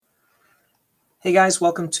Hey guys,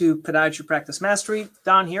 welcome to Podiatry Practice Mastery.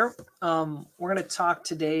 Don here. We're going to talk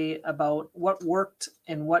today about what worked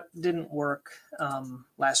and what didn't work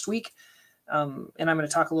last week. And I'm going to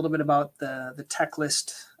talk a little bit about the tech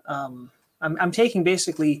list. I'm taking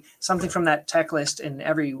basically something from that tech list, and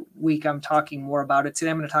every week I'm talking more about it. Today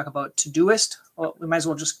I'm going to talk about Todoist. Well, we might as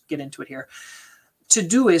well just get into it here.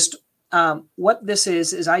 Todoist, what this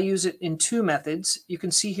is I use it in two methods. You can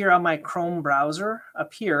see here on my Chrome browser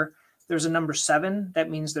up here, there's a number 7. That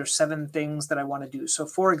means there's 7 things that I want to do. So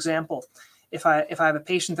for example, if I have a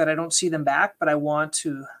patient that I don't see them back, but I want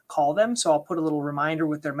to call them, so I'll put a little reminder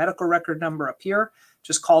with their medical record number up here.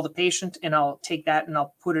 Just call the patient, and I'll take that and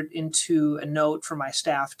I'll put it into a note for my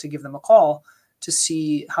staff to give them a call to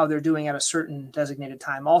see how they're doing at a certain designated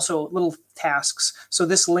time. Also, little tasks. So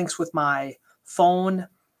this links with my phone.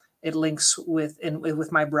 It links with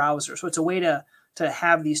my browser. So it's a way to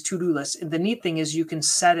have these to-do lists. And the neat thing is you can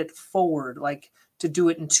set it forward, like to do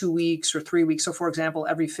it in 2 weeks or 3 weeks. So for example,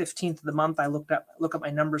 every 15th of the month, I look up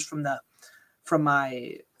my numbers from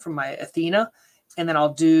my Athena, and then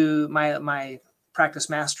I'll do my practice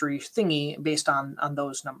mastery thingy based on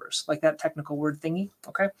those numbers, like that technical word thingy.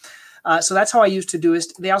 Okay. So that's how I use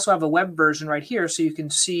Todoist. They also have a web version right here. So you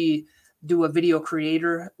can do a video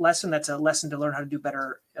creator lesson. That's a lesson to learn how to do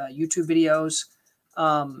better YouTube videos.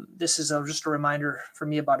 This is just a reminder for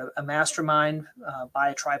me about a mastermind, buy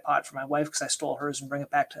a tripod for my wife because I stole hers and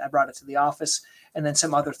I brought it to the office, and then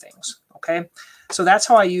some other things. Okay. So that's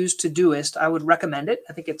how I use Todoist. I would recommend it.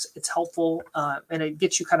 I think it's helpful, and it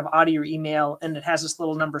gets you kind of out of your email, and it has this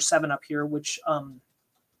little number 7 up here, which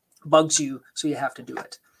bugs you. So you have to do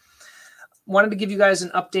it. Wanted to give you guys an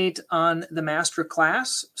update on the master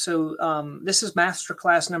class. So this is master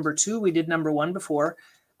class number 2. We did number 1 before.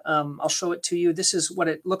 I'll show it to you. This is what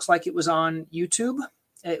it looks like. It was on YouTube.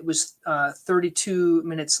 It was 32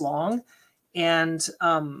 minutes long, and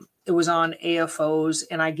it was on AFOs.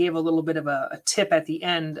 And I gave a little bit of a tip at the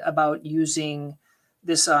end about using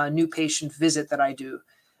this new patient visit that I do.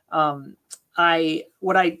 The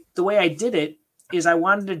way I did it is I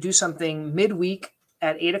wanted to do something midweek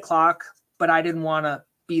at 8 o'clock, but I didn't want to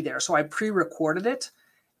be there. So I pre-recorded it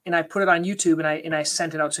and I put it on YouTube and I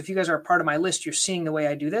sent it out. So if you guys are a part of my list, you're seeing the way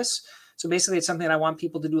I do this. So basically it's something I want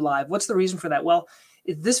people to do live. What's the reason for that? Well,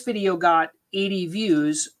 this video got 80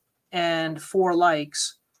 views and 4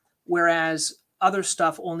 likes, whereas other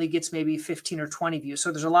stuff only gets maybe 15 or 20 views.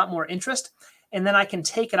 So there's a lot more interest. And then I can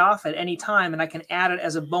take it off at any time and I can add it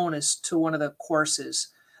as a bonus to one of the courses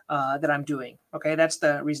that I'm doing. Okay, that's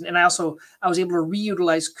the reason. And I was able to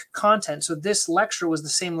reutilize content. So this lecture was the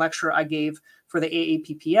same lecture I gave for the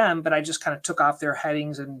AAPPM, but I just kind of took off their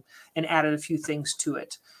headings and added a few things to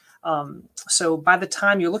it. So by the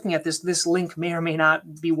time you're looking at this link may or may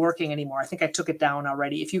not be working anymore. I think I took it down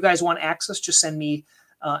already. If you guys want access, just send me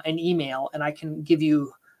an email and I can give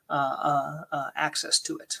you access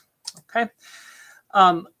to it. Okay.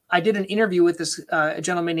 I did an interview with this a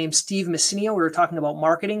gentleman named Steve Messinio. We were talking about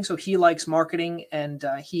marketing. So he likes marketing and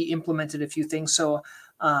he implemented a few things. So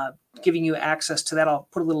giving you access to that, I'll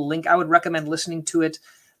put a little link. I would recommend listening to it.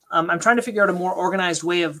 I'm trying to figure out a more organized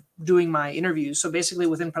way of doing my interviews. So basically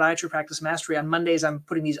within Podiatry Practice Mastery on Mondays, I'm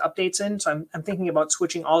putting these updates in. So I'm thinking about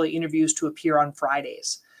switching all the interviews to appear on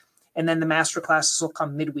Fridays. And then the master classes will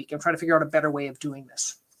come midweek. I'm trying to figure out a better way of doing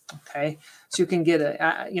this. Okay, so you can get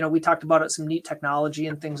we talked about some neat technology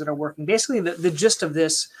and things that are working. Basically, the gist of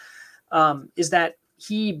this is that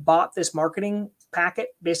he bought this marketing packet,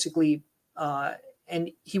 basically,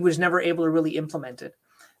 and he was never able to really implement it.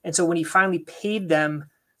 And so when he finally paid them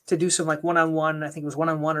to do some like one-on-one, I think it was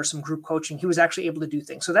one-on-one or some group coaching, he was actually able to do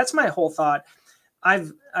things. So that's my whole thought.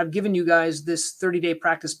 I've given you guys this 30-day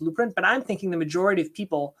practice blueprint, but I'm thinking the majority of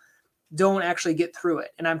people don't actually get through it.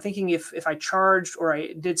 And I'm thinking if I charged or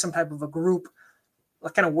I did some type of a group,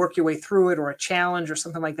 like kind of work your way through it or a challenge or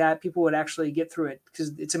something like that, people would actually get through it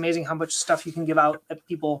because it's amazing how much stuff you can give out that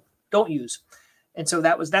people don't use. And so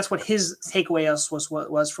that's what his takeaway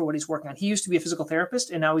was for what he's working on. He used to be a physical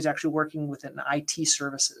therapist and now he's actually working within IT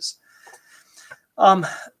services.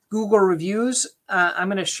 Google reviews. I'm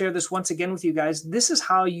going to share this once again with you guys. This is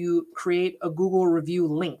how you create a Google review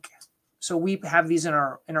link. So we have these in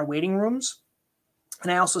our waiting rooms.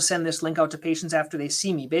 And I also send this link out to patients after they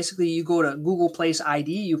see me. Basically, you go to Google Place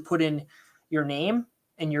ID, you put in your name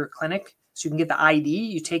and your clinic so you can get the ID.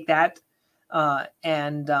 You take that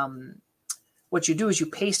and what you do is you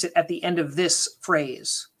paste it at the end of this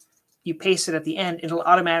phrase. You paste it at the end, it'll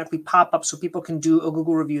automatically pop up so people can do a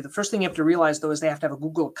Google review. The first thing you have to realize, though, is they have to have a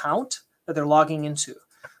Google account that they're logging into.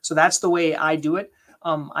 So that's the way I do it.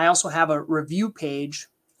 I also have a review page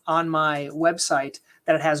on my website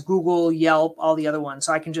that it has Google, Yelp, all the other ones.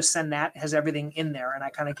 So I can just send that, it has everything in there, and I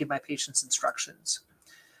kind of give my patients instructions.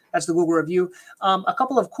 That's the Google review. A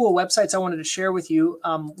couple of cool websites I wanted to share with you.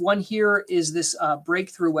 One here is this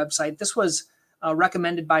Breakthrough website. This was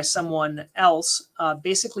recommended by someone else.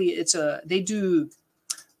 Basically, they do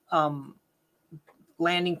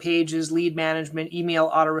landing pages, lead management, email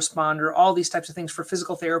autoresponder, all these types of things for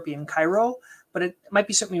physical therapy in Cairo. But it might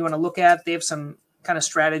be something you want to look at. They have some kind of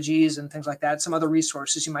strategies and things like that, some other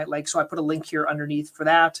resources you might like. So I put a link here underneath for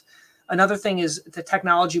that. Another thing is the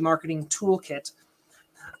Technology Marketing Toolkit.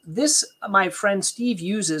 This, my friend Steve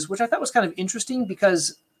uses, which I thought was kind of interesting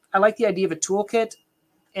because I like the idea of a toolkit.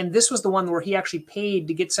 And this was the one where he actually paid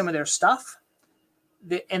to get some of their stuff.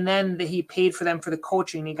 And then he paid for them for the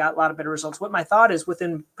coaching. He got a lot of better results. What my thought is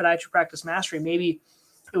within Podiatry Practice Mastery, maybe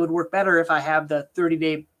it would work better if I have the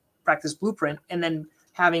 30-day practice blueprint and then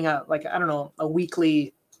having a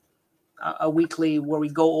weekly where we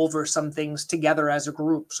go over some things together as a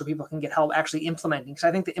group so people can get help actually implementing. Because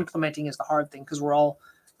I think the implementing is the hard thing because we're all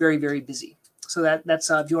very, very busy. So that's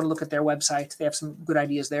if you want to look at their website, they have some good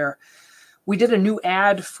ideas there. We did a new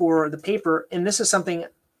ad for the paper, and this is something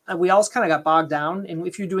we all kind of got bogged down. And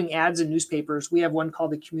if you're doing ads in newspapers, we have one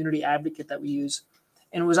called the Community Advocate that we use.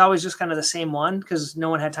 And it was always just kind of the same one because no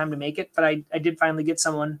one had time to make it. But I did finally get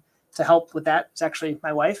someone to help with that. It's actually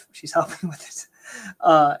my wife. She's helping with it.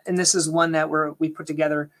 And this is one that we put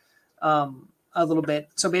together a little bit.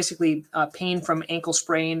 So basically, pain from ankle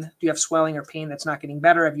sprain. Do you have swelling or pain that's not getting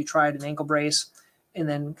better? Have you tried an ankle brace? And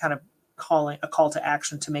then kind of calling a call to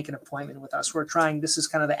action to make an appointment with us. This is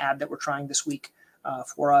kind of the ad that we're trying this week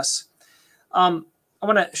for us. I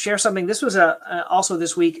want to share something. This was also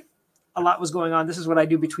this week, a lot was going on. This is what I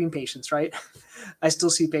do between patients, right? I still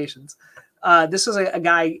see patients. This was a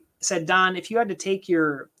guy said, Don, if you had to take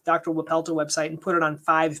your Dr. Wapelta website and put it on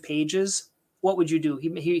 5 pages, what would you do?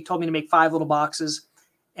 He told me to make 5 little boxes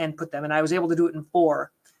and put them, and I was able to do it in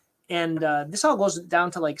 4. And this all goes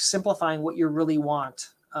down to like simplifying what you really want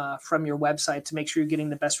from your website to make sure you're getting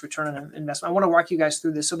the best return on investment. I want to walk you guys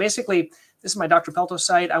through this. So basically, this is my Dr. Pelto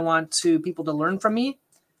site. I want people to learn from me,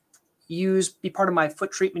 be part of my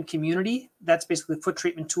foot treatment community. That's basically the foot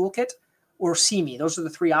treatment toolkit, or see me. Those are the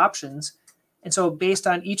 3 options. And so based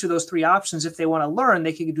on each of those 3 options, if they want to learn,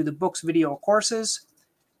 they could do the books, video, courses.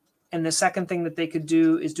 And the second thing that they could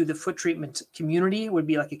do is do the foot treatment community. It would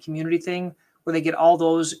be like a community thing where they get all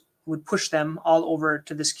those, would push them all over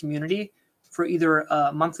to this community for either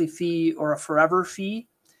a monthly fee or a forever fee.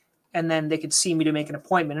 And then they could see me to make an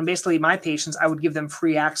appointment. And basically my patients, I would give them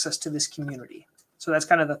free access to this community. So that's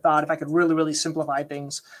kind of the thought, if I could really, really simplify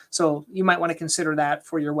things. So you might want to consider that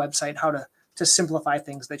for your website, how to simplify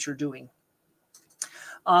things that you're doing.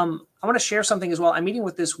 I want to share something as well. I'm meeting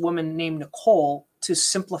with this woman named Nicole to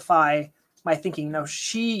simplify my thinking. Now,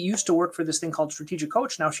 she used to work for this thing called Strategic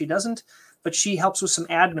Coach. Now she doesn't, but she helps with some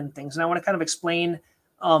admin things. And I want to kind of explain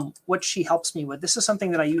what she helps me with. This is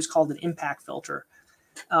something that I use called an impact filter.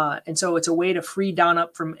 And so it's a way to free down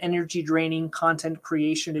up from energy draining content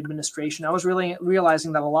creation administration. I was really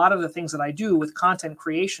realizing that a lot of the things that I do with content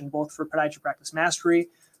creation, both for Podiatry Practice Mastery,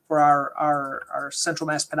 for our Central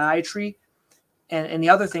Mass Podiatry, and the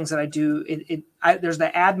other things that I do, there's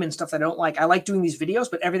the admin stuff that I don't like. I like doing these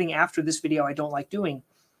videos, but everything after this video I don't like doing.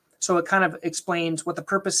 So it kind of explains what the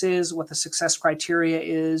purpose is, what the success criteria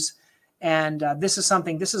is. And this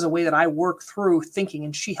is a way that I work through thinking,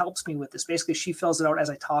 and she helps me with this. Basically, she fills it out as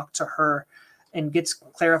I talk to her and gets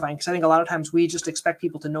clarifying. Because I think a lot of times we just expect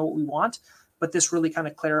people to know what we want, but this really kind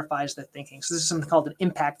of clarifies the thinking. So this is something called an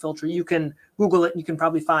impact filter. You can Google it, and you can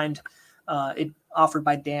probably find it offered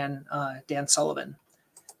by Dan Sullivan.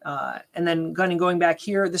 And then going back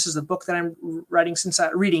here, this is the book that I'm reading since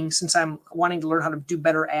I'm wanting to learn how to do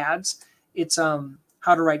better ads. It's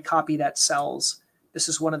How to Write Copy That Sells. This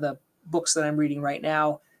is one of the books that I'm reading right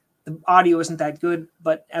now. The audio isn't that good,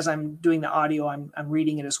 but as I'm doing the audio, I'm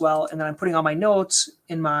reading it as well. And then I'm putting all my notes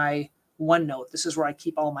in my OneNote. This is where I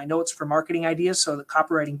keep all my notes for marketing ideas. So the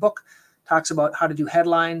copywriting book talks about how to do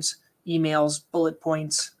headlines, emails, bullet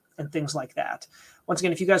points, and things like that. Once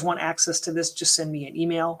again, if you guys want access to this, just send me an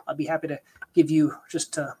email. I'll be happy to give you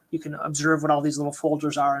you can observe what all these little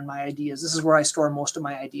folders are in my ideas. This is where I store most of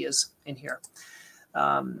my ideas in here.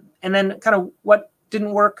 And then kind of what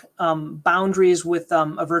didn't work, boundaries with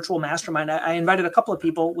a virtual mastermind. I invited a couple of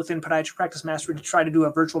people within Podiatry Practice Mastery to try to do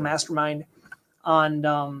a virtual mastermind on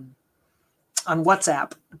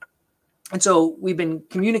WhatsApp. And so we've been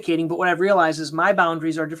communicating, but what I've realized is my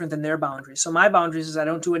boundaries are different than their boundaries. So my boundaries is I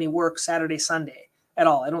don't do any work Saturday, Sunday at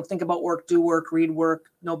all. I don't think about work, do work, read work,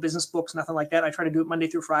 no business books, nothing like that. I try to do it Monday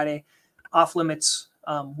through Friday, off limits,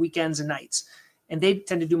 weekends and nights. and they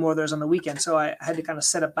tend to do more of theirs on the weekend. So I had to kind of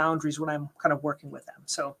set up boundaries when I'm kind of working with them.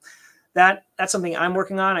 So that's something I'm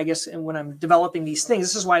working on, I guess. And when I'm developing these things,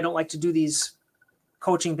 this is why I don't like to do these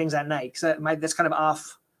coaching things at night, because that's kind of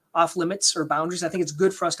off limits or boundaries. I think it's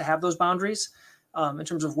good for us to have those boundaries in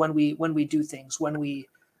terms of when we do things, when we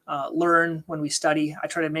learn, when we study. I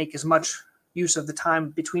try to make as much use of the time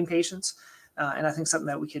between patients, and I think something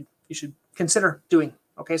that you should consider doing.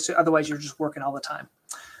 Okay, so otherwise you're just working all the time.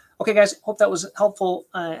 Okay, guys, hope that was helpful,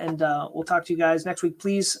 and we'll talk to you guys next week.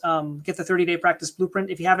 Please get the 30-day practice blueprint.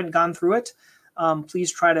 If you haven't gone through it,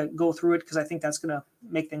 please try to go through it, because I think that's going to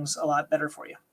make things a lot better for you.